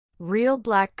Real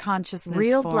Black Consciousness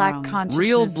Real Forum. Black Consciousness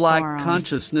Real Black Forum.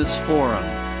 Consciousness Forum.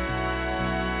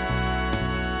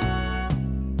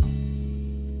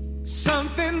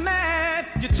 Something that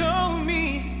you told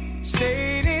me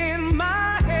stayed in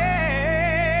my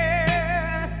head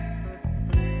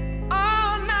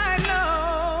all night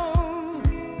long.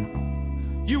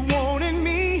 You wanted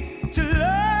me to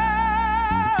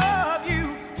love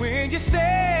you when you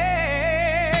said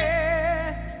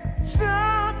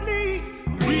softly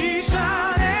reach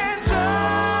out and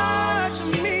touch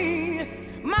me.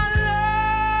 My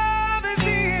love is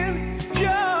in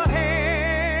your hands.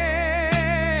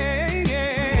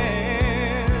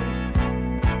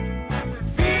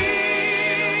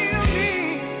 Feel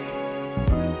me.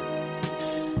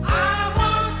 I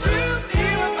want to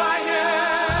feel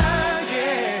fire.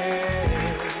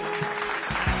 Yeah.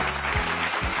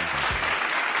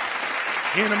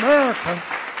 In America,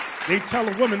 they tell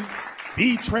a woman,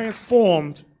 be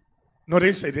transformed. No,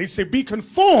 they say be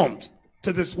conformed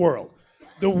to this world.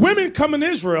 The women come in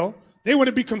Israel, they want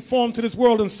to be conformed to this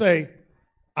world and say,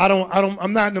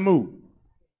 I'm not in the mood.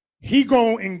 He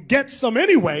go and get some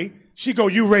anyway. She go,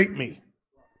 you raped me.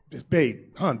 Just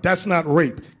babe, that's not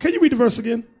rape. Can you read the verse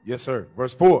again? Yes, sir.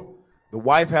 Verse 4. The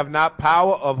wife have not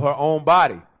power of her own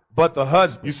body, but the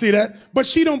husband. You see that? But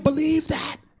she don't believe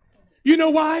that. You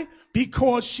know why?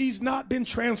 Because she's not been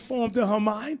transformed in her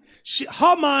mind.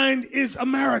 Her mind is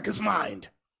America's mind.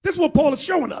 This is what Paul is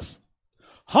showing us.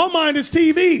 Her mind is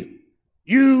TV.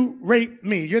 You raped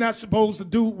me. You're not supposed to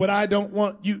do what I don't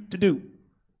want you to do.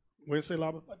 What did you say,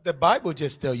 Laba? The Bible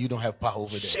just tell you don't have power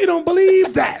over that. She don't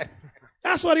believe that.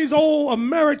 That's why these old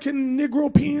American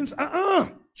Negropeans,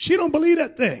 she don't believe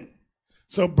that thing.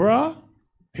 So, bruh,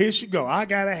 here she go. I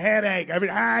got a headache.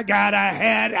 I got a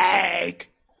headache.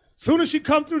 Soon as she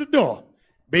come through the door,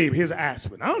 babe, here's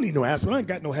aspirin. I don't need no aspirin. I ain't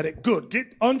got no headache. Good. Get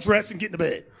undressed and get in the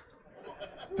bed.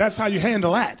 That's how you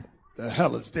handle that. The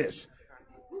hell is this?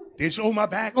 Did you, my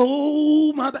back?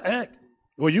 Oh, my back.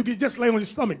 Well, you can just lay on your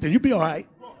stomach, then you'll be all right.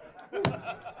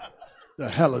 The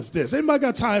hell is this? Anybody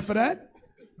got time for that?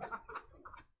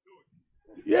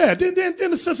 Yeah, then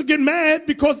the sister get mad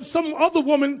because some other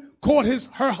woman caught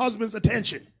her husband's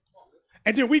attention.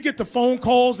 And then we get the phone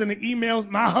calls and the emails,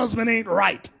 my husband ain't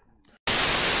right.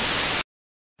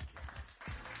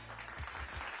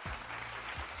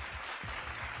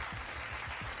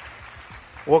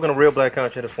 Welcome to Real Black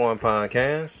Consciousness Forum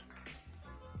Podcast.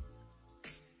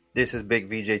 This is Big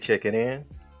VJ checking in.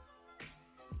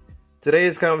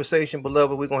 Today's conversation,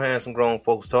 beloved, we're going to have some grown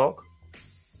folks talk.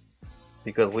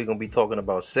 Because we're going to be talking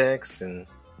about sex and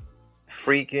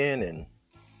freaking and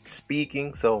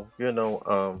speaking. So,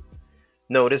 no,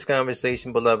 this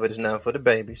conversation, beloved, is not for the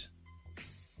babies.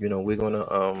 We're going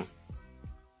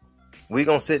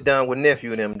to sit down with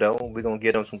nephew and them, though. We're going to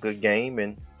get them some good game,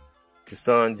 and the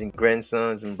sons and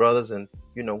grandsons and brothers, and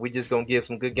we just gonna give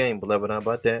some good game, beloved. How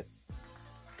about that?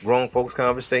 Grown folks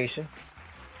conversation.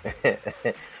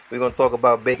 We're gonna talk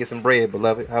about bacon and bread,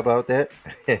 beloved. How about that?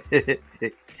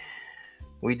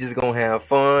 We just gonna have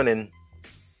fun, and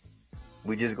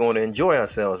we just gonna enjoy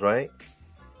ourselves, right?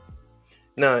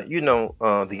 Now,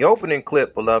 the opening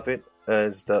clip, beloved,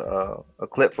 is a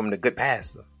clip from the good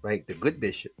pastor, right? The good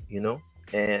bishop,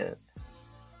 and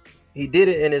he did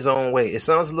it in his own way. It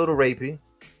sounds a little rapey.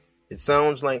 It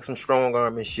sounds like some strong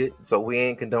arming shit. So we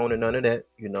ain't condoning none of that.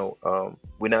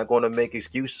 We're not going to make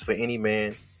excuses for any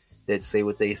man that say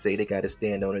what they say. They got to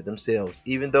stand on it themselves.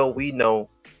 Even though we know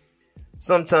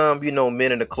sometimes,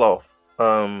 men in the cloth,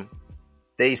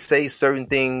 they say certain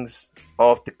things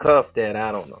off the cuff that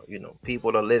I don't know.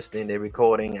 People are listening. They're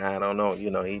recording. I don't know.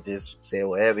 He just said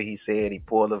whatever he said. He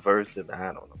pulled a verse.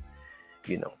 I don't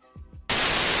know.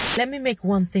 Let me make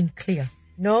one thing clear.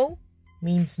 No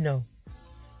means no.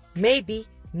 Maybe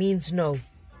means no.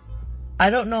 I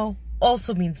don't know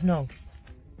also means no.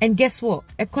 And guess what?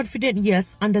 A confident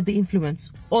yes under the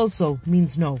influence also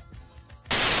means no.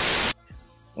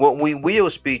 What we will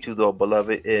speak to, though,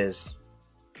 beloved, is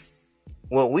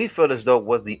what we feel as though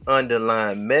was the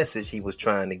underlying message he was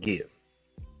trying to give.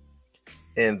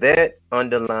 And that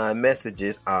underlying message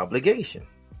is obligation,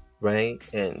 right?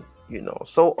 And,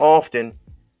 so often,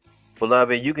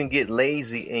 beloved, you can get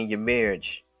lazy in your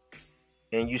marriage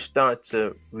and you start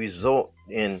to resort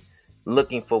in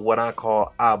looking for what I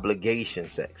call obligation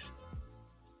sex.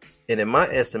 And in my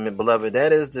estimate, beloved,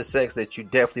 that is the sex that you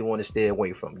definitely want to stay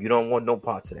away from. You don't want no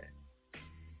parts of that.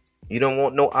 You don't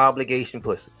want no obligation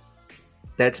pussy.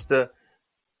 That's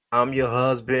I'm your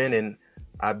husband and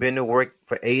I've been to work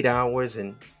for 8 hours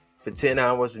and for 10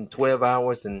 hours and 12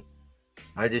 hours and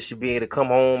I just should be able to come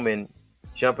home and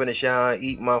jump in the shower,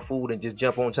 eat my food, and just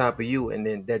jump on top of you, and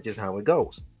then that's just how it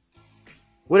goes.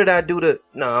 What did I do to?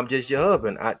 No, I'm just your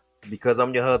husband. Because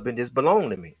I'm your husband, this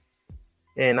belong to me,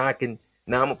 and I can.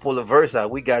 Now I'm gonna pull a verse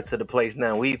out. We got to the place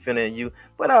now. We finna you.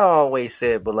 But I always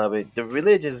said, beloved, the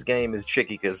religious game is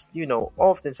tricky because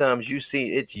oftentimes you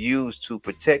see it's used to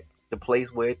protect the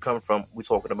place where it comes from. We're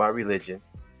talking about religion,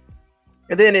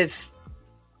 and then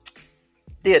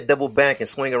they'll double back and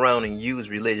swing around and use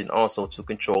religion also to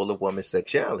control a woman's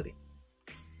sexuality.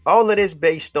 All of this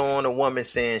based on a woman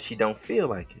saying she don't feel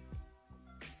like it.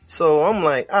 So I'm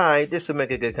like, all right, this will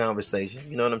make a good conversation.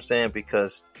 You know what I'm saying?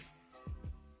 Because,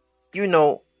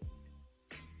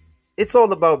 it's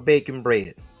all about baking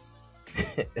bread.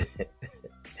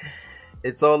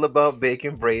 It's all about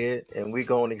baking bread. And we're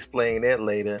going to explain that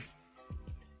later.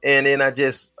 And then I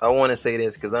want to say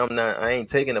this because I ain't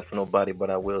taking it for nobody, but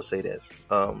I will say this.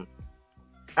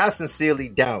 I sincerely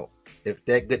doubt if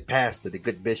that good pastor, the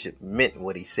good bishop, meant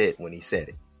what he said when he said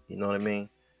it. You know what I mean?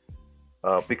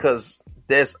 Because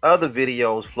there's other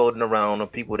videos floating around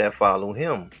of people that follow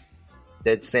him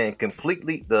that's saying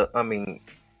completely the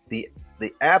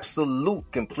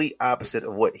absolute complete opposite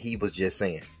of what he was just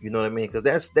saying. You know what I mean?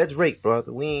 Because that's rape,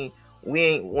 brother. We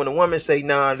ain't when a woman say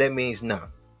nah, that means nah.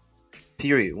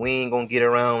 Period. We ain't gonna get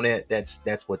around that.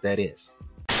 That's what that is.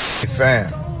 Hey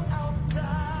fam,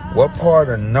 what part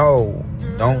of no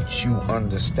don't you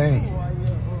understand?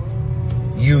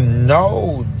 You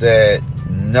know that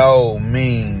no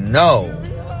mean no,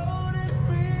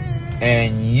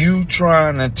 and you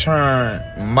trying to turn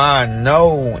my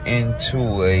no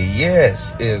into a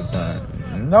yes is a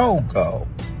no-go,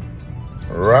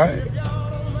 right?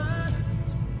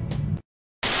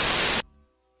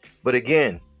 But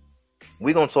again,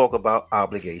 we're going to talk about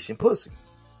obligation pussy.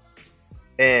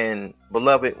 And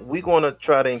beloved, we're going to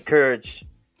try to encourage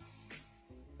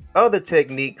other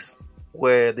techniques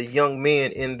where the young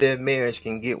men in their marriage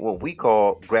can get what we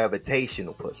call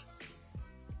gravitational pussy.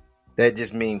 That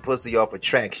just means pussy off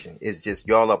attraction. It's just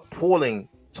y'all are pulling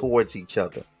towards each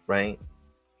other, right?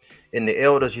 And the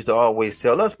elders used to always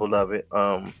tell us, beloved,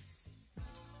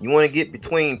 you want to get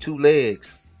between two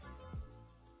legs,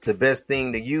 the best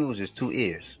thing to use is two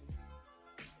ears.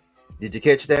 Did you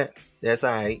catch that? That's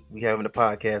all right. We having a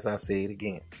podcast. I'll say it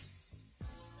again.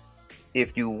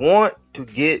 If you want to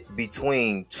get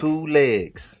between two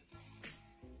legs,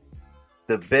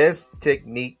 the best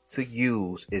technique to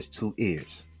use is two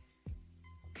ears.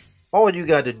 All you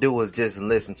got to do is just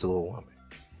listen to a woman.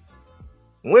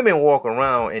 Women walk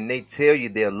around and they tell you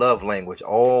their love language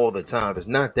all the time. It's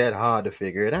not that hard to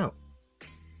figure it out.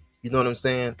 You know what I'm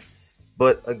saying?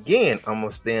 But again, I'm going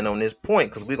to stand on this point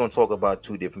because we're going to talk about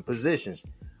two different positions.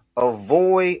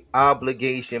 Avoid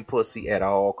obligation pussy at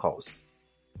all costs.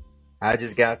 I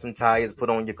just got some tires put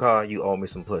on your car, you owe me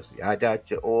some pussy. I got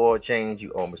your oil change,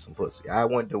 you owe me some pussy. I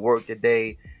went to work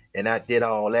today and I did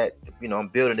all that. I'm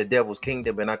building the devil's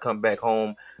kingdom and I come back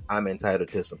home, I'm entitled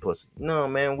to some pussy. No,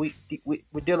 man, we're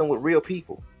dealing with real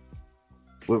people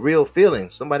with real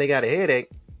feelings. Somebody got a headache.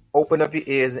 Open up your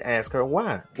ears and ask her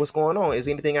why. What's going on? Is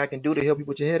there anything I can do to help you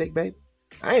with your headache, baby?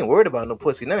 I ain't worried about no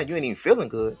pussy now. You ain't even feeling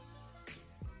good.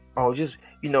 Oh, just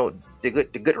the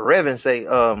good Reverend say,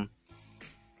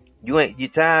 you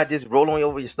tired, just roll on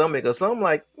over your stomach or something.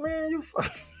 Like, man, you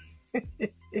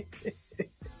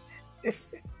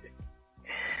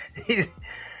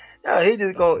he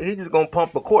just gonna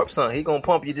pump a corpse, son. He gonna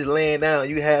pump you just laying down,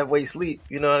 you halfway sleep.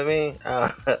 You know what I mean?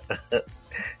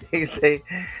 He say,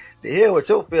 to hear what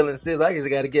your feelings is, I just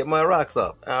got to get my rocks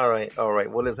off. All right.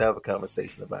 Well, let's have a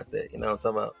conversation about that. You know what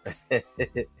I'm talking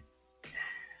about?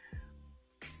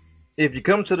 If you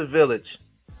come to the village,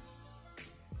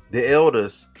 the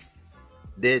elders,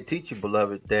 they teach you,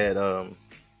 beloved, that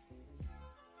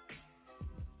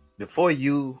before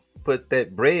you put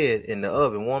that bread in the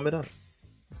oven, warm it up.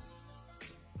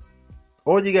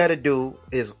 All you got to do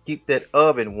is keep that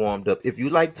oven warmed up. If you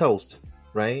like toast,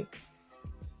 right?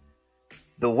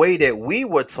 The way that we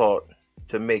were taught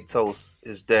to make toast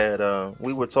is that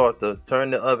we were taught to turn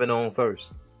the oven on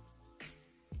first.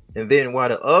 And then while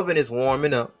the oven is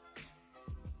warming up,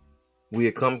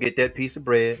 we'll come get that piece of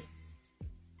bread.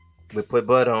 We'll put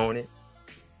butter on it.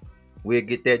 We'll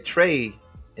get that tray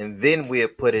and then we'll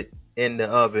put it in the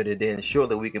oven, and then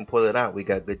surely we can pull it out. We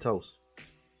got good toast.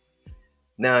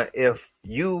 Now, if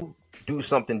you do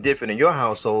something different in your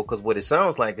household, because what it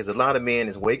sounds like is a lot of men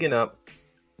is waking up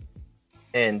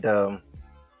and they're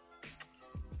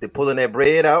pulling that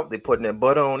bread out, they're putting that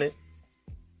butter on it,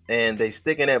 and they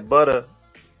sticking that butter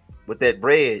with that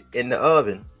bread in the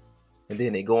oven, and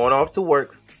then they going off to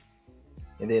work,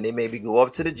 and then they maybe go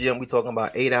up to the gym. We talking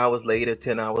about 8 hours later,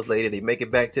 10 hours later, they make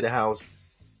it back to the house,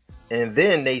 and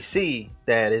then they see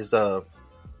that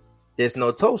there's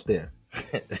no toast there.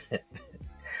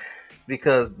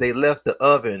 because they left the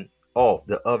oven off.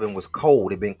 The oven was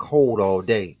cold. It been cold all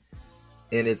day.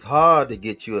 And it's hard to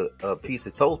get you a piece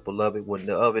of toast, beloved, when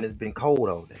the oven has been cold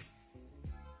all day.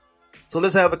 So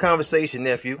let's have a conversation,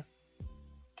 nephew.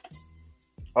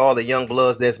 All the young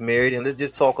bloods that's married, and let's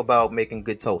just talk about making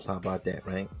good toast. How about that,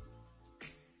 right?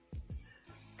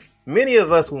 Many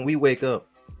of us, when we wake up,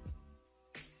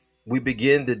 we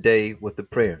begin the day with a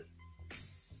prayer,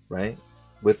 right?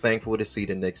 We're thankful to see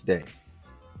the next day.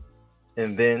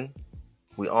 And then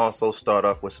we also start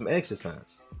off with some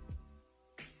exercise.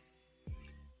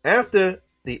 After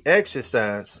the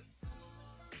exercise,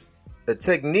 a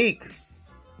technique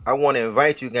I want to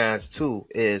invite you guys to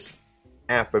is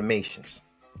affirmations,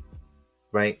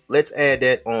 right? Let's add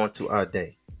that on to our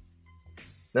day.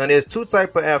 Now, there's two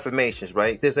types of affirmations,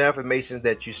 right? There's affirmations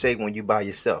that you say when you by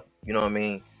yourself. You know what I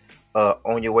mean?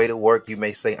 On your way to work, you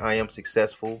may say, I am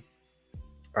successful.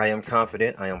 I am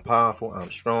confident. I am powerful.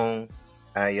 I'm strong.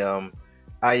 I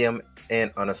am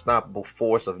an unstoppable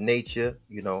force of nature.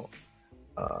 You know,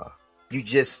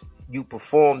 you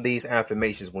perform these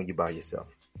affirmations when you're by yourself,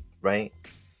 right?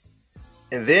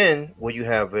 And then when you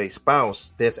have a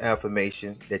spouse, there's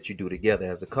affirmations that you do together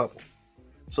as a couple.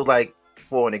 So like,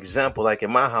 for an example, like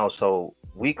in my household,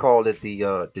 we call it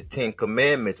the 10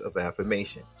 commandments of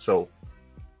affirmation. So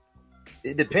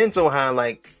it depends on how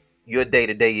like your day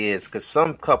to day is, because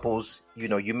some couples, you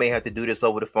know, you may have to do this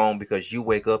over the phone because you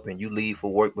wake up and you leave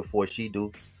for work before she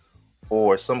do.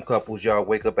 Or some couples, y'all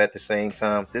wake up at the same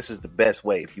time. This is the best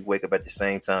way. If you wake up at the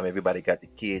same time, everybody got the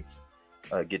kids,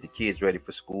 get the kids ready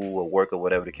for school or work or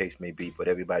whatever the case may be. But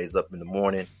everybody's up in the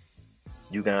morning.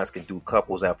 You guys can do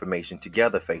couples affirmation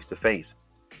together face to face.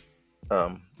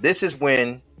 This is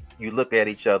when you look at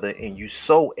each other and you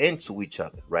so into each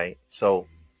other, right? So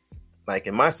like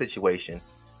in my situation,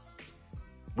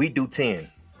 we do 10.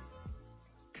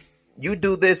 You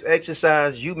do this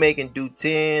exercise, you make and do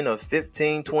 10 or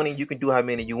 15, 20. You can do how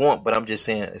many you want. But I'm just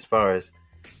saying, as far as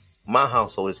my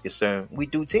household is concerned, we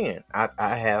do 10.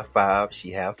 I have 5,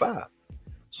 she have 5.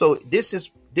 So this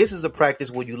is a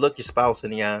practice where you look your spouse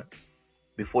in the eye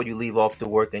before you leave off to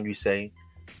work and you say,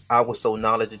 I was so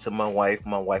knowledgeable to my wife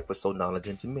was so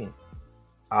knowledgeable to me.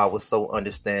 I was so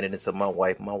understanding into my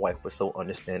wife was so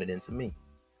understanding into me.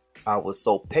 I was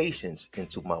so patient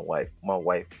into my wife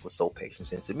was so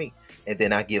patient into me. And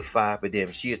then I give 5, and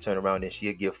then she'll turn around and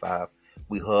she'll give 5.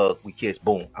 We hug, we kiss,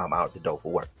 boom, I'm out the door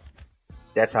for work.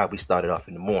 That's how we started off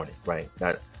in the morning, right?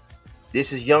 Now,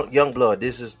 this is young blood.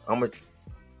 I'm gonna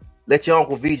let your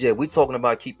Uncle VJ. We talking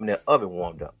about keeping that oven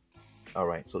warmed up. All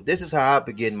right. So this is how I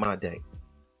begin my day.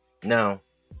 Now,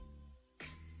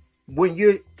 when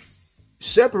you're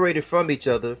separated from each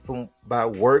other by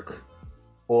work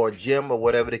or gym or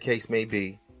whatever the case may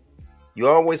be, you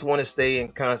always want to stay in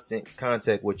constant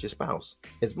contact with your spouse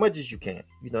as much as you can.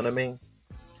 You know what I mean?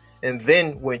 And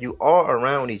then when you are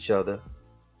around each other,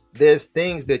 there's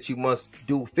things that you must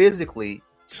do physically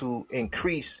to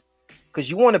increase, because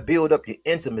you want to build up your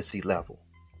intimacy level.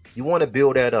 You want to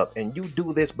build that up. And you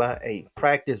do this by a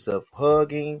practice of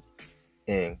hugging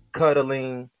and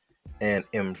cuddling and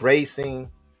embracing,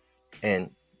 and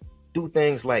do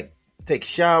things like take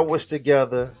showers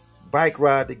together, bike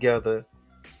ride together,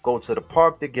 go to the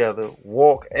park together,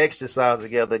 walk, exercise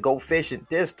together, go fishing.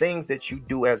 There's things that you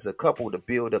do as a couple to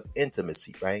build up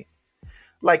intimacy, right?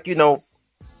 Like, you know,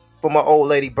 for my old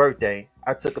lady birthday,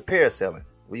 I took a parasailing.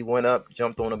 We went up,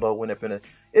 jumped on a boat, went up in a...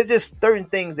 It's just certain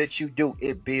things that you do.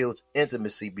 It builds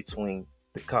intimacy between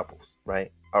the couples,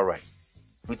 right? All right.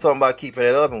 We talking about keeping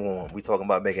that oven warm. We talking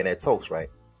about making that toast, right?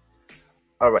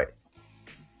 All right.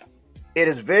 It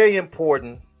is very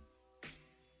important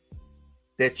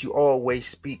that you always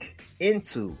speak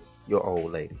into your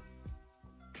old lady.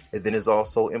 And then it's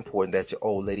also important that your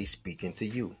old lady speak into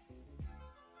you.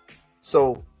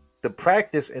 So the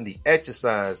practice and the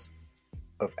exercise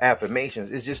of affirmations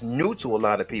is just new to a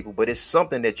lot of people, but it's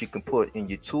something that you can put in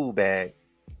your tool bag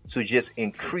to just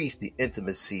increase the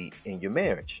intimacy in your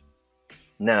marriage.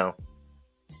 Now,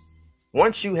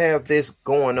 once you have this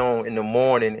going on in the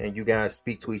morning and you guys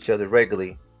speak to each other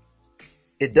regularly,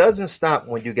 it doesn't stop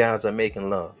when you guys are making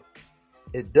love.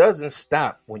 It doesn't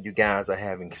stop when you guys are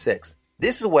having sex.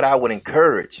 This is what I would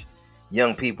encourage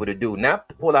young people to do. Not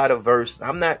pull out a verse.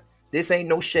 This ain't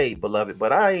no shade, beloved,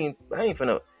 but I ain't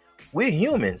finna. We're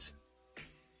humans.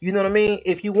 You know what I mean?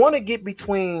 If you want to get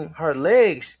between her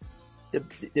legs,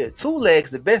 the two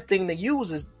legs, the best thing to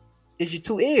use is your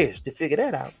 2 ears to figure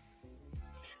that out.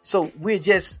 So we're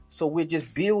just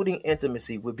building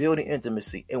intimacy. We're building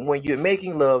intimacy. And when you're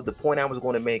making love, the point I was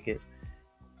going to make is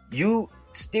you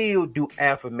still do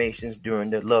affirmations during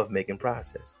the love making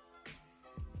process.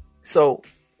 So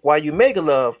while you make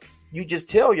love, you just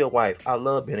tell your wife, I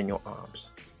love being in your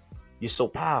arms. You're so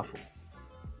powerful.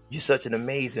 You're such an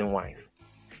amazing wife.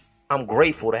 I'm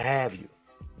grateful to have you.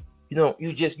 You know,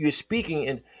 you're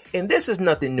speaking, and this is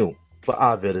nothing new for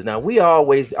our village. Now,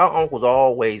 our uncles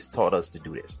always taught us to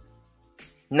do this.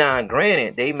 Now,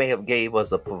 granted, they may have gave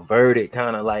us a perverted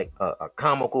kind of like a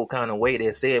comical kind of way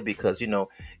they said, because, you know,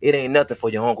 it ain't nothing for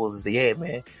your uncles to say, yeah,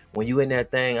 man, when you in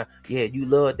that thing, yeah, you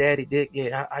love daddy dick,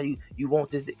 yeah, you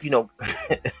want this, you know,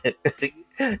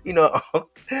 you know,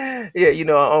 yeah, you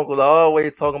know, our uncles are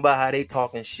always talking about how they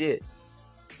talking shit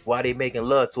while they making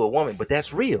love to a woman, but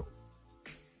that's real.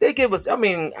 They give us, I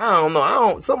mean, I don't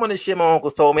know, some of the shit my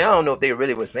uncles told me, I don't know if they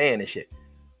really were saying this shit,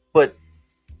 but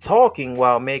talking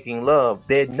while making love,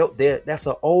 that's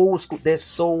an old school. They're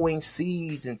sowing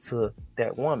seeds into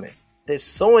that woman. They're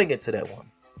sowing into that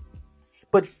woman.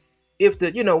 But if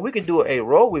we can do a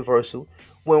role reversal.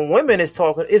 When women is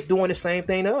talking, it's doing the same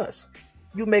thing to us.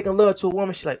 You making love to a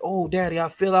woman, she's like, oh, daddy, I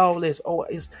feel all this. Oh,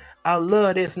 I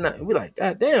love this. And we're like,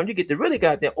 God damn, you get the really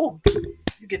goddamn. Oh,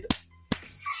 you get the.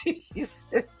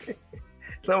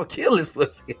 So I'm gonna kill this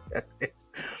pussy.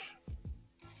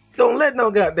 Don't let no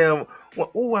goddamn.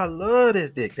 Oh, I love this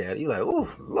dick, daddy. You like, oh,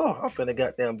 Lord, I'm finna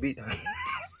goddamn beat.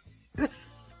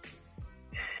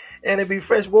 And it be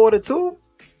fresh water too.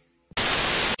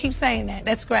 Keep saying that.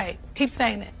 That's great. Keep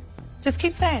saying it. Just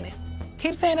keep saying it.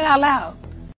 Keep saying it out loud.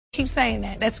 Keep saying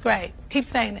that. That's great. Keep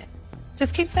saying it.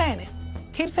 Just keep saying it.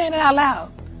 Keep saying it out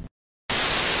loud.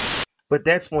 But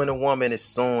that's when a woman is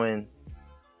sowing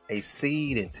a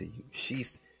seed into you.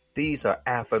 These are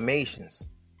affirmations.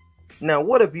 Now,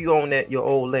 what if you on that your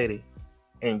old lady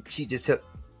and she just tell,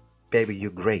 baby,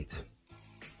 you're great.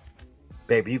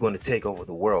 Baby, you're going to take over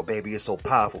the world. Baby, you're so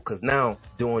powerful. Because now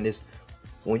doing this,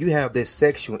 when you have this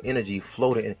sexual energy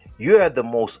floating, you're the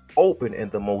most open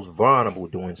and the most vulnerable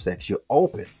doing sex. You're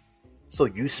open. So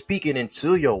you speaking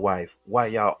into your wife while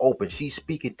y'all open. She's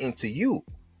speaking into you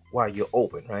while you're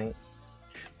open, right?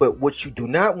 But what you do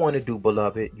not want to do,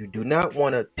 beloved, you do not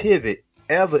want to pivot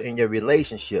ever in your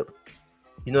relationship.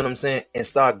 You know what I'm saying? And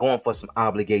start going for some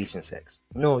obligation sex.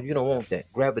 No, you don't want that.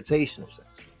 Gravitational sex.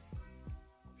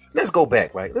 Let's go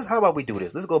back, right? How about we do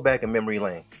this? Let's go back in memory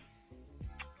lane.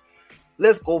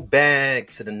 Let's go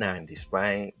back to the 90s,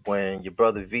 right? When your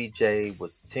brother VJ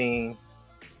was a teen.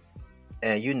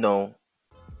 And you know,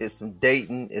 it's some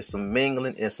dating, it's some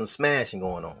mingling, and some smashing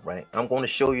going on, right? I'm going to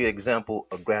show you an example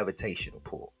of gravitational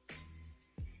pull.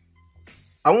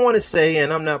 I want to say,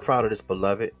 and I'm not proud of this,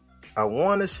 beloved, I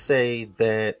want to say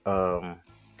that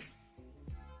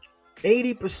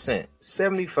 80%,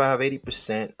 75,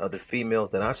 80% of the females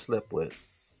that I slept with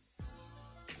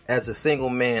as a single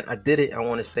man, I did it, I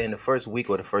want to say, in the first week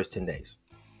or the first 10 days.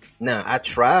 Now, I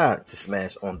tried to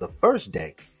smash on the first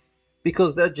day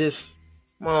because they're just,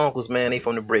 my uncles, man, they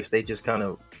from the bricks. They just kind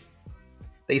of,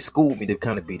 they schooled me to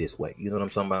kind of be this way. You know what I'm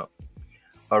talking about?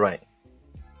 All right.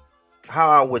 How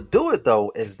I would do it,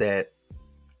 though, is that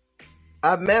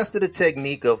I mastered the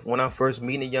technique of when I first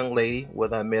meet a young lady,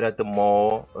 whether I met at the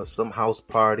mall or some house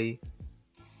party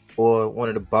or one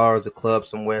of the bars or clubs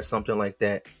somewhere, something like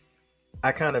that.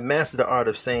 I kind of mastered the art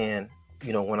of saying,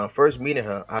 you know, when I'm first meeting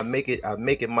her, I make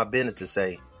it my business to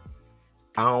say,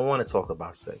 I don't want to talk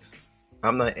about sex.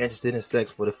 I'm not interested in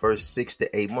sex for the first 6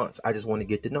 to 8 months. I just want to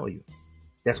get to know you.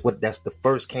 That's the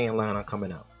first can line I'm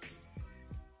coming out.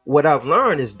 What I've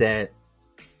learned is that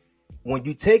when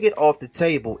you take it off the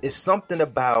table, it's something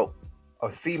about a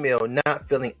female not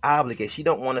feeling obligated. She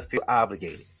don't want to feel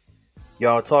obligated.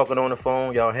 Y'all talking on the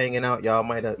phone, y'all hanging out, y'all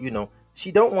might have,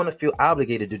 she don't want to feel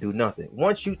obligated to do nothing.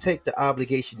 Once you take the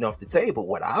obligation off the table,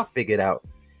 what I figured out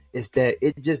is that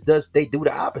it just they do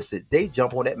the opposite. They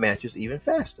jump on that mattress even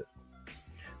faster.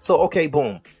 So, okay,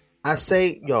 boom. I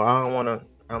say,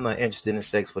 I'm not interested in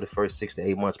sex for the first 6 to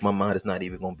 8 months. My mind is not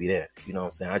even going to be there. You know what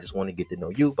I'm saying? I just want to get to know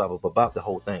you, blah, blah, blah, blah, the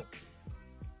whole thing.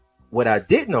 What I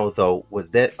did know, though, was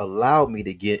that allowed me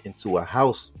to get into a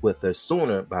house with her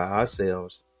sooner by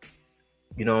ourselves.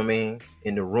 You know what I mean?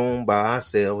 In the room by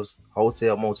ourselves,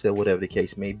 hotel, motel, whatever the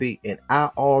case may be. And I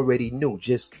already knew,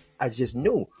 I just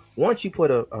knew. Once you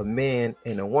put a man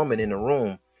and a woman in a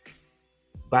room,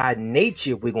 by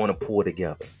nature, we're going to pull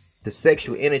together. The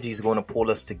sexual energy is going to pull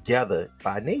us together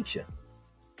by nature.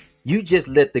 You just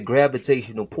let the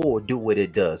gravitational pull do what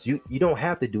it does. You don't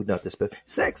have to do nothing special.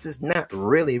 Sex is not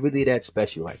really that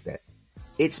special like that.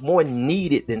 It's more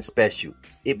needed than special.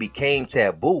 It became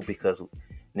taboo because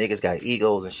niggas got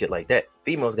egos and shit like that.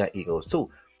 Females got egos too.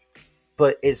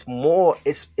 But it's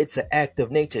an act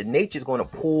of nature. Nature's going to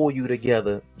pull you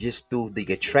together just through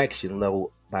the attraction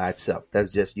level by itself.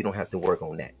 That's just, you don't have to work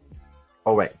on that.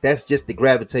 All right, that's just the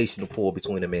gravitational pull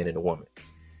between a man and a woman.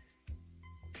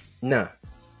 Now,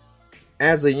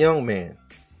 as a young man,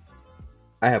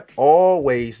 I have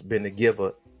always been a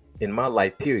giver in my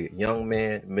life, period. Young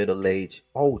man, middle age,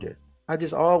 older. I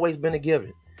just always been a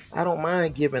giver. I don't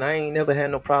mind giving. I ain't never had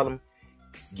no problem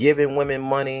giving women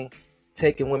money,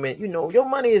 taking women. You know, your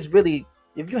money is really,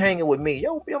 if you hanging with me,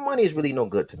 your money is really no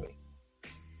good to me.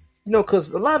 You know,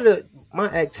 because a lot of my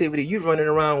activity, you running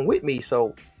around with me.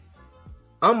 So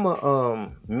I'm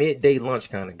a midday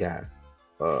lunch kind of guy.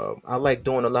 I like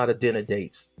doing a lot of dinner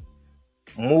dates,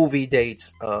 movie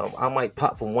dates. I might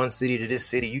pop from one city to this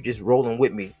city. You just rolling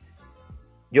with me.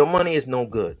 Your money is no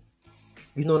good.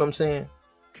 You know what I'm saying?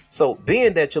 So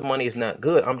being that your money is not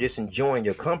good, I'm just enjoying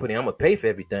your company. I'm going to pay for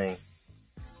everything.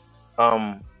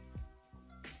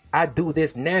 I do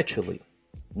this naturally.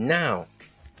 Now,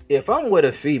 if I'm with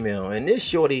a female and this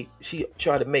shorty, she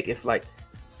try to make it like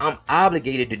I'm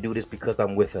obligated to do this because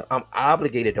I'm with her. I'm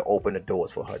obligated to open the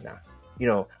doors for her now. You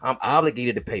know, I'm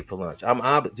obligated to pay for lunch. That's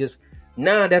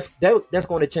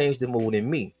going to change the mood in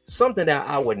me. Something that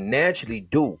I would naturally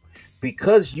do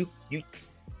because you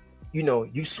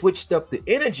switched up the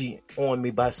energy on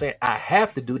me by saying I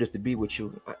have to do this to be with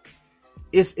you.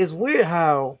 It's weird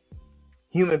how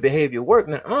human behavior works.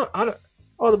 Now, I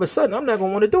all of a sudden, I'm not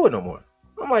going to want to do it no more.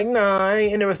 I'm like, nah, I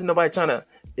ain't interested in nobody trying to,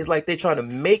 it's like they trying to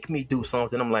make me do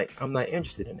something. I'm like, I'm not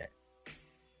interested in that.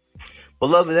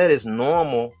 Beloved, that is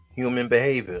normal human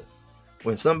behavior.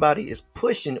 When somebody is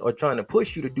pushing or trying to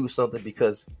push you to do something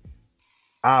because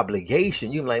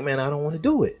obligation, you're like, man, I don't want to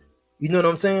do it. You know what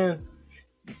I'm saying?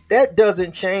 That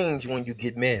doesn't change when you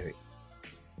get married.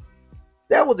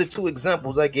 That was the two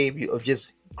examples I gave you of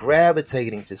just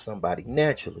gravitating to somebody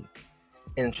naturally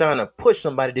and trying to push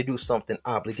somebody to do something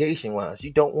obligation-wise.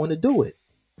 You don't want to do it.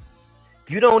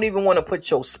 You don't even want to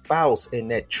put your spouse in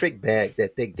that trick bag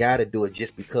that they got to do it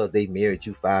just because they married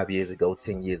you 5 years ago,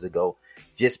 10 years ago,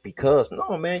 just because.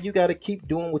 No, man, you got to keep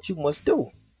doing what you must do.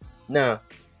 Now,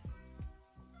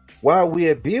 while we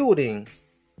are building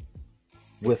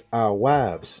with our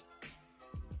wives,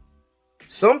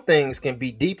 some things can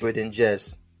be deeper than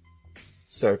just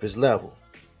surface level.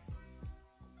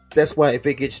 That's why if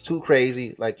it gets too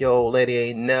crazy, like your old lady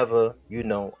ain't never,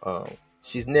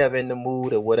 she's never in the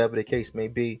mood or whatever the case may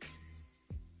be,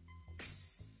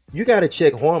 you got to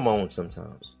check hormones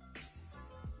sometimes.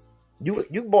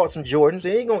 You bought some Jordans,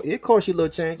 it costs you a little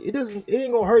change. It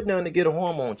ain't gonna hurt nothing to get a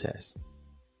hormone test.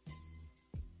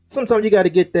 Sometimes you got to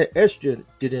get that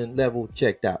estrogen level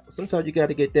checked out. Sometimes you got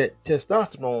to get that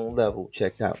testosterone level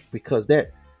checked out, because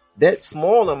that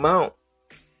small amount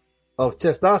of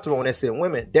testosterone that's in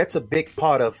women, that's a big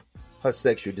part of her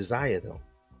sexual desire, though.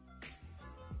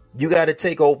 You got to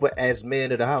take over as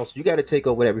man of the house. You got to take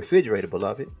over that refrigerator,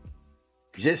 beloved.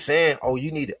 Just saying, oh,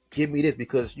 you need to give me this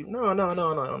because you. No.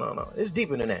 It's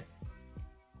deeper than that.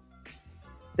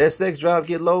 That sex drive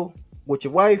get low with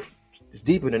your wife, it's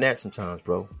deeper than that sometimes,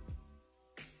 bro.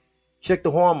 Check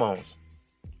the hormones.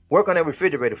 Work on that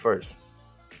refrigerator first.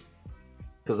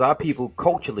 Because our people,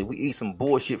 culturally, we eat some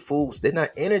bullshit foods. They're not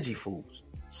energy foods.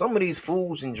 Some of these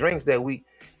foods and drinks that we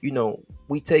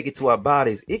take it to our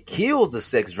bodies, it kills the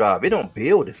sex drive. It don't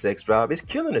build the sex drive. It's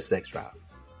killing the sex drive.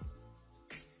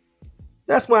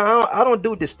 That's why I don't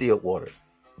do distilled water.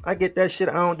 I get that shit.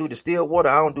 I don't do distilled water.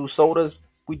 I don't do sodas.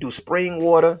 We do spring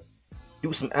water.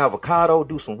 Do some avocado.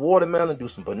 Do some watermelon. Do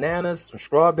some bananas. Some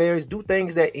strawberries. Do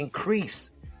things that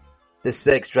increase the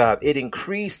sex drive. It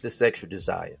increased the sexual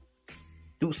desire.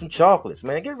 Do some chocolates,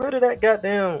 man. Get rid of that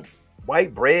goddamn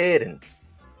white bread and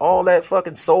all that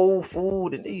fucking soul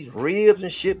food and these ribs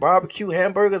and shit, barbecue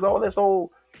hamburgers, all this old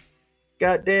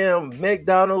goddamn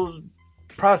McDonald's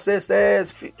processed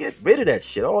ass. Get rid of that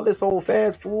shit. All this old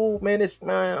fast food, man. That's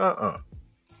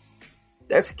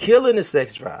killing the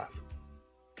sex drive.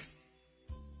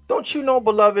 Don't you know,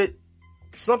 beloved,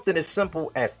 something as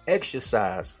simple as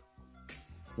exercise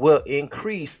will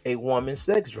increase a woman's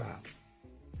sex drive.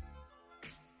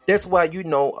 That's why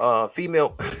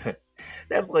female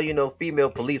female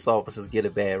police officers get a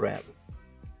bad rap.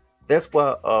 That's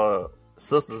why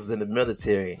sisters in the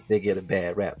military, they get a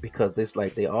bad rap, because it's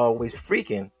like they always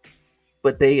freaking,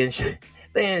 but they in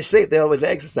shape, they always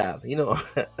exercising,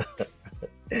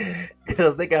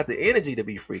 because they got the energy to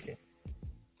be freaking.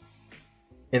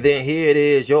 And then here it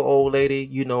is, your old lady,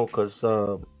 because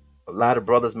a lot of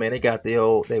brothers, man, they got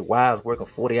their wives working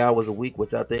 40 hours a week,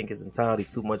 which I think is entirely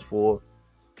too much for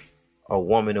a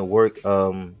woman to work.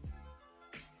 I'm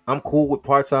cool with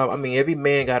part-time. I mean, every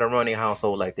man got to run their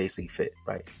household like they see fit,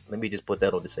 right? Let me just put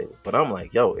that on the table. But I'm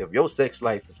like, yo, if your sex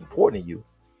life is important to you,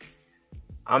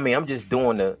 I mean, I'm just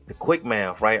doing the quick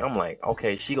math, right? I'm like,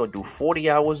 okay, she gonna do 40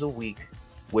 hours a week,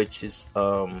 which is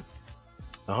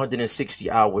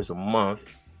 160 hours a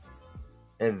month.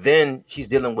 And then she's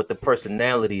dealing with the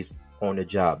personalities on the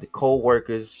job, the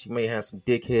co-workers. She may have some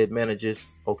dickhead managers.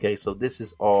 Okay, so this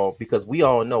is all because we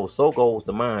all know so goes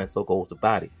the mind, so goes the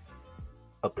body.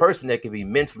 A person that can be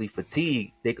mentally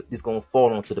fatigued, it's going to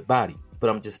fall onto the body. But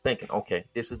I'm just thinking, okay,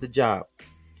 this is the job.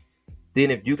 Then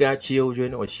if you got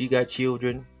children or she got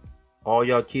children, all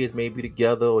y'all kids may be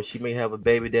together, or she may have a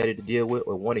baby daddy to deal with,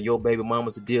 or one of your baby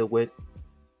mamas to deal with.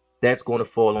 That's going to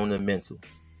fall on the mental.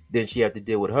 Then she have to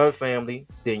deal with her family,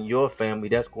 then your family,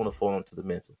 that's going to fall onto the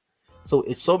mental. So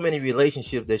it's so many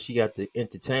relationships that she got to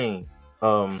entertain.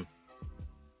 Something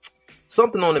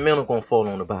on the mental going to fall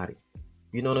on the body.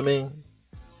 You know what I mean?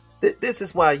 This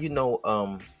is why,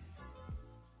 mama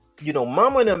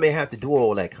and them may have to do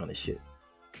all that kind of shit.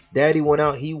 Daddy went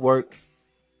out, he worked.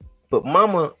 But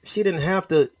mama, she didn't have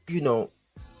to,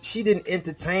 she didn't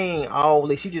entertain all.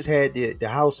 Like, she just had the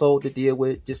household to deal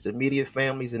with, just immediate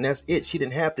families, and that's it. She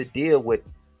didn't have to deal with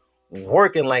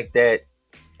working like that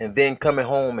and then coming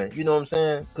home and, you know what I'm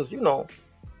saying? Because,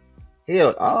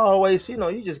 hell, I always,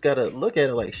 you just got to look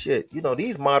at it like shit.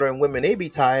 These modern women, they be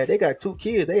tired. They got 2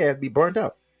 kids. They have to be burnt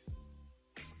out.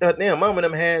 Damn, mama and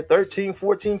them had 13,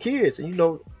 14 kids. And,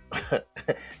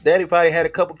 daddy probably had a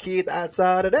couple kids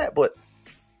outside of that, but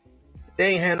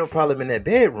they ain't had no problem in that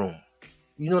bedroom.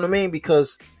 You know what I mean?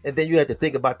 Because, and then you had to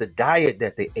think about the diet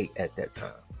that they ate at that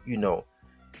time.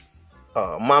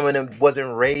 Mama and them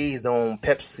wasn't raised on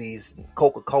Pepsis and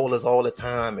Coca-Colas all the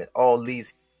time and all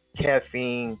these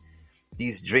caffeine,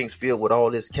 these drinks filled with all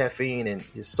this caffeine and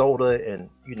this soda. And,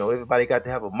 everybody got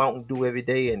to have a Mountain Dew every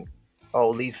day and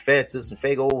all these Fantas and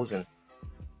Fagos and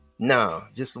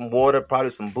just some water, probably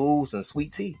some booze and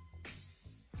sweet tea.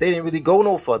 They didn't really go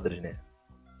no further than that.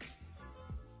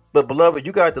 But beloved,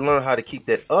 you got to learn how to keep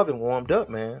that oven warmed up,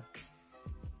 man.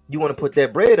 You want to put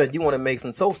that bread on, you want to make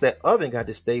some toast, that oven got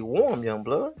to stay warm, young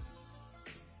blood.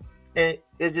 And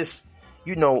it's just,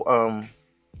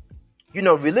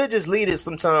 religious leaders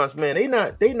sometimes, man,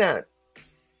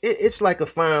 it's like a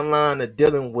fine line of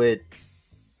dealing with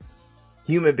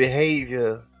human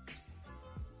behavior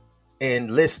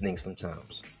and listening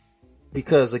sometimes.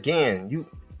 Because again,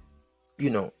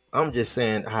 I'm just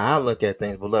saying how I look at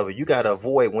things, beloved. You got to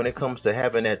avoid, when it comes to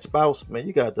having that spouse, man,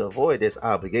 you got to avoid this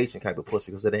obligation type of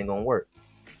pussy because it ain't going to work.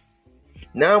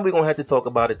 Now we're going to have to talk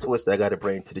about a twist that I got to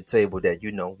bring to the table that,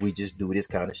 we just do this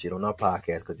kind of shit on our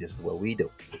podcast because this is what we do.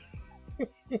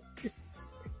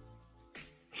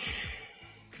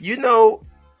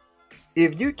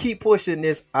 If you keep pushing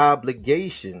this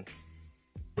obligation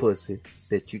pussy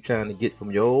that you trying to get from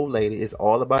your old lady, it's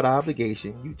all about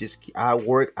obligation. I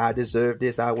work, I deserve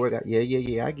this, I work.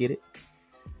 Yeah, I get it.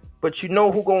 But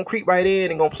who gonna creep right in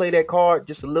and gonna play that card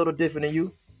just a little different than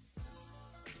you?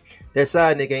 That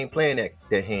side nigga ain't playing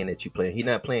that hand that you play. He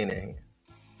not playing that hand.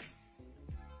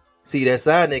 See, that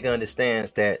side nigga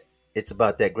understands that it's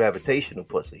about that gravitational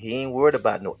pussy. He ain't worried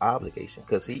about no obligation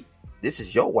because this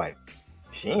is your wife.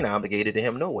 She ain't obligated to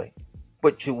him no way.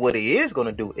 But what he is going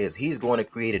to do is he's going to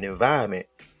create an environment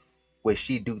where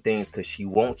she do things because she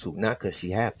want to, not because she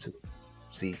have to.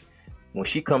 See, when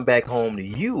she come back home to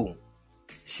you,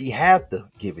 she have to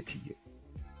give it to you.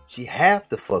 She have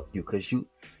to fuck you because you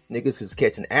niggas is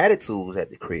catching attitudes at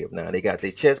the crib now. They got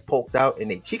their chest poked out and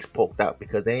their cheeks poked out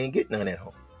because they ain't getting none at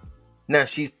home. Now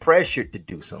she's pressured to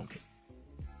do something.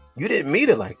 You didn't meet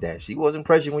her like that. She wasn't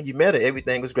pressured when you met her.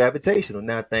 Everything was gravitational.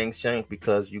 Now things changed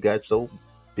because you got so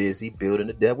busy building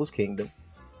the devil's kingdom.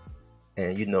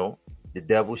 And the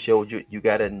devil showed you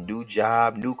got a new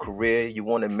job, new career. You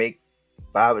want to make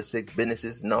 5 or 6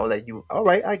 businesses and all that. All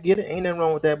right, I get it. Ain't nothing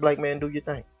wrong with that, black man. Do your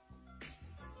thing.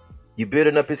 You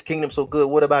building up his kingdom so good.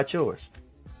 What about yours?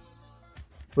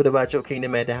 What about your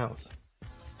kingdom at the house?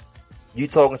 You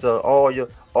talking to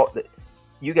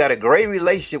you got a great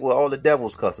relationship with all the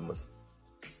devil's customers.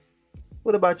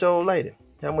 What about your old lady?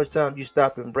 How much time you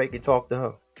stop and break and talk to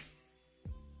her?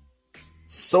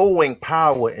 Sowing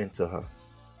power into her.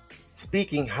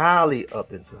 Speaking highly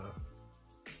up into her.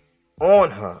 On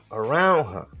her.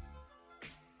 Around her.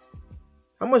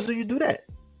 How much do you do that?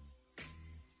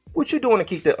 What you doing to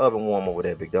keep that oven warm over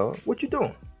there, big dog? What you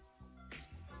doing?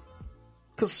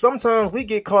 Because sometimes we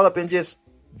get caught up in just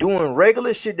doing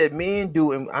regular shit that men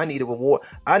do, and I need a reward.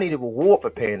 I need a reward for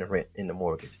paying the rent and the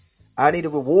mortgage. I need a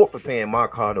reward for paying my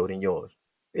car note and yours.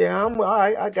 Yeah, I'm all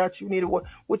right. I got you. Need a what?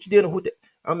 What you dealing with?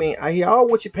 I hear all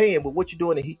what you're paying, but what you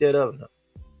doing to heat that oven up?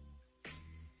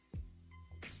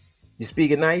 You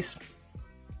speaking nice?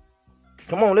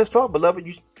 Come on, let's talk, beloved.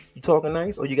 You talking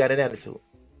nice, or you got an attitude?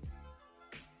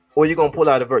 Or you gonna pull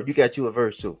out a verse. You got you a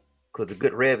verse too. Cause the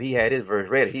good Rev, he had his verse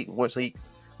ready. Once he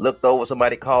looked over,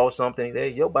 somebody called something, he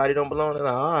said, your body don't belong to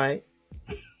that. All right.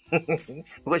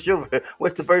 What's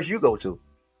the verse you go to?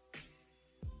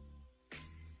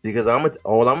 Because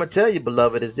all I'm gonna tell you,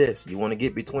 beloved, is this. You want to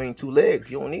get between two legs,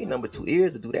 you don't need number 2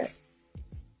 ears to do that.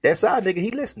 That side nigga,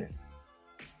 he listening.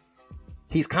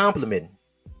 He's complimenting.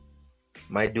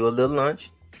 Might do a little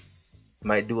lunch,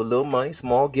 might do a little money,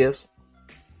 small gifts.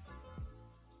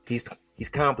 He's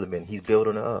complimenting, he's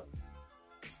building her up.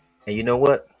 And you know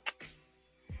what?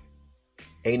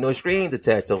 Ain't no strings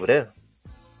attached over there.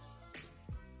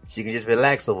 She can just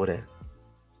relax over there.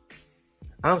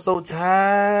 I'm so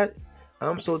tired.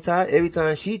 Every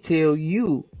time she tell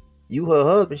you her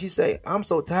husband, she say, I'm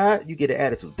so tired, you get an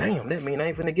attitude. Damn, that mean I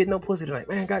ain't finna get no pussy tonight.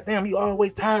 Man, goddamn, you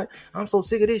always tired. I'm so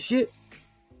sick of this shit.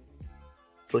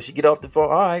 So she get off the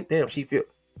phone. All right, damn, she feel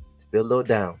a little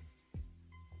down.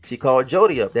 She called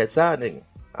Jody up, that side nigga.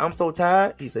 I'm so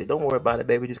tired. He say, don't worry about it,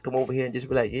 baby. Just come over here and just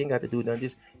relax. You ain't got to do nothing.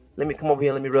 Just let me come over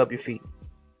here and let me rub your feet.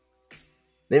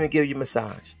 Let me give you a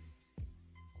massage.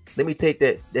 Let me take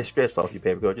that stress off you,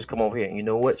 baby girl. Just come over here. And you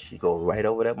know what? She go right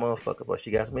over that motherfucker. But she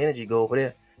got some energy. Go over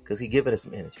there. Because he giving her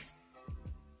some energy.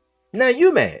 Now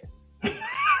you mad.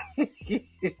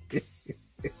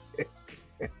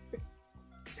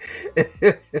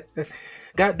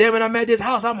 God damn it, I'm at this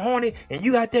house. I'm horny. And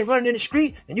you out there running in the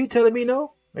street. And you telling me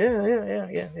no?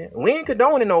 Yeah. We ain't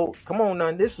condoning no. Come on,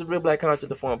 now. This is Real Black Content,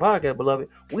 the Foreign Podcast, beloved.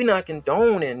 We not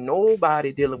condoning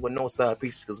nobody dealing with no side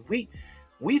pieces. Because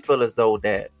we feel as though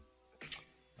that.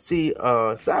 See,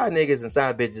 side niggas and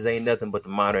side bitches ain't nothing but the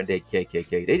modern day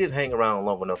KKK. They just hang around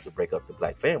long enough to break up the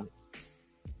black family.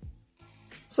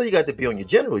 So you got to be on your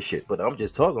general shit. But I'm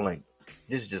just talking like,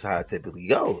 this is just how it typically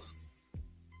goes.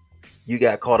 You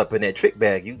got caught up in that trick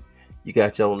bag. You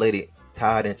got your old lady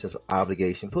tied into some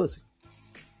obligation pussy.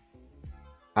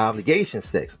 Obligation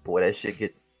sex. Boy, that shit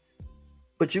get...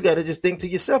 But you got to just think to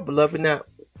yourself, beloved. Now,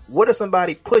 what if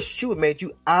somebody pushed you and made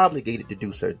you obligated to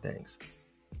do certain things?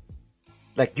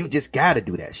 Like, you just got to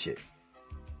do that shit.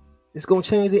 It's going to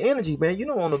change the energy, man. You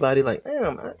don't want nobody like,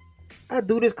 damn, I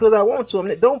do this because I want to. I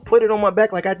mean, don't put it on my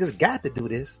back like I just got to do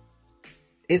this.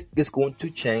 It's going to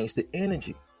change the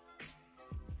energy.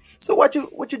 So what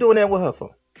you doing that with her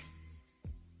for?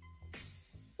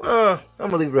 I'm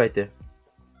going to leave it right there.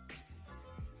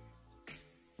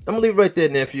 I'm going to leave it right there,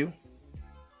 nephew.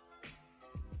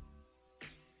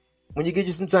 When you get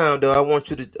you some time, though, I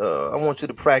want you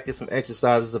to practice some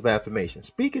exercises of affirmation.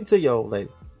 Speaking to your old lady.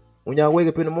 When y'all wake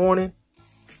up in the morning,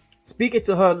 speaking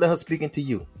to her, let her speak into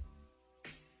you.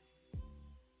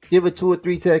 Give her 2 or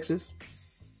 3 texts.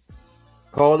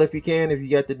 Call her if you can. If you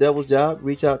got the devil's job,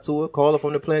 reach out to her. Call her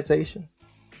from the plantation.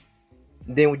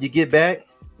 And then when you get back,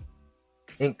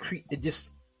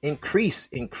 increase.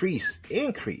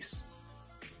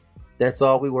 That's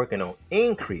all we're working on.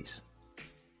 Increase.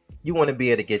 You want to be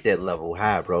able to get that level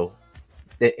high, bro.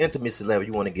 That intimacy level,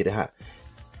 you want to get it high.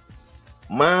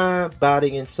 Mind,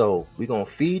 body, and soul. We're going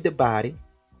to feed the body.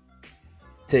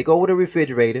 Take over the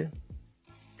refrigerator.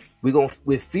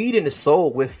 We're feeding the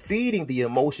soul. We're feeding the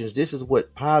emotions. This is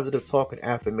what positive talk and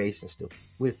affirmations do.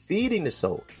 We're feeding the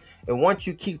soul. And once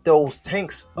you keep those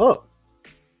tanks up,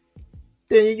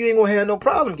 then you ain't going to have no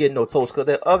problem getting no toast because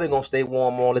that oven going to stay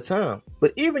warm all the time.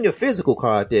 But even your physical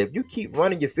car, Deb, you keep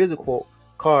running your physical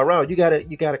car around, you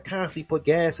gotta constantly put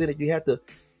gas in it. You have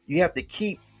to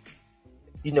keep,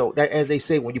 that, as they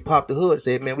say, when you pop the hood,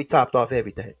 say, man, we topped off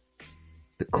everything.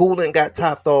 The coolant got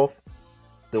topped off,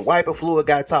 the wiper fluid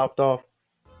got topped off,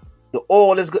 the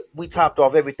oil is good. We topped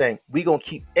off everything. We gonna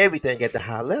keep everything at the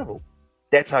high level.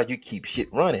 That's how you keep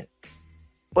shit running.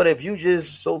 But if you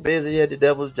just so busy at the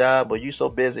devil's job, or you so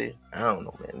busy, I don't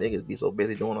know, man. Niggas be so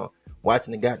busy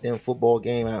watching the goddamn football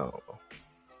game. I don't know.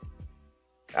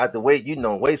 Out the way,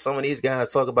 some of these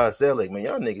guys talk about selling, man,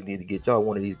 y'all niggas need to get y'all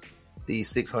one of these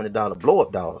 $600 blow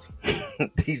up dolls.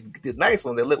 these nice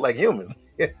ones that look like humans.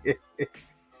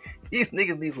 These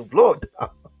niggas need some blow up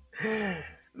dolls.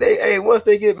 Once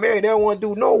they get married, they don't want to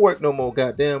do no work no more.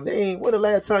 Goddamn, when the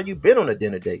last time you been on a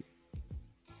dinner date?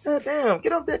 Goddamn,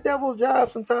 get off that devil's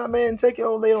job sometime, man. And take your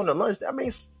old lady on the lunch. I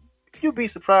mean, you'd be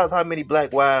surprised how many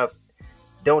black wives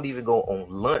don't even go on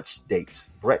lunch dates,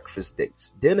 breakfast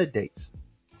dates, dinner dates.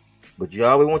 But you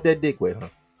always want that dick wet,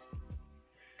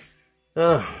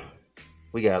 huh?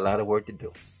 We got a lot of work to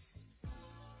do.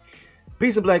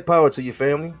 Peace and black power to your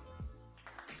family.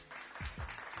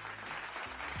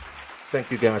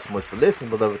 Thank you guys so much for listening,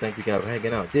 beloved. Thank you guys for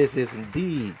hanging out. This is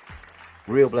indeed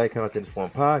Real Black Content Forum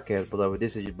Podcast, beloved.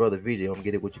 This is your brother VJ. I'm going to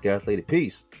get it with you guys later.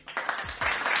 Peace.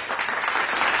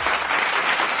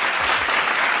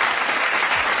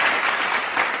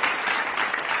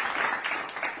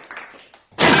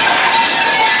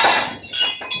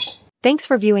 Thanks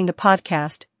for viewing the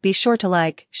podcast. Be sure to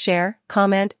like, share,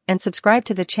 comment, and subscribe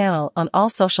to the channel on all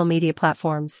social media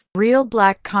platforms. Real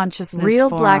Black Consciousness Real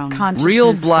Forum. Black Consciousness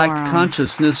Real Black Forum.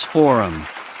 Consciousness Forum.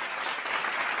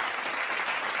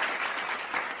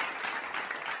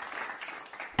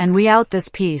 And we out this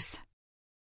piece.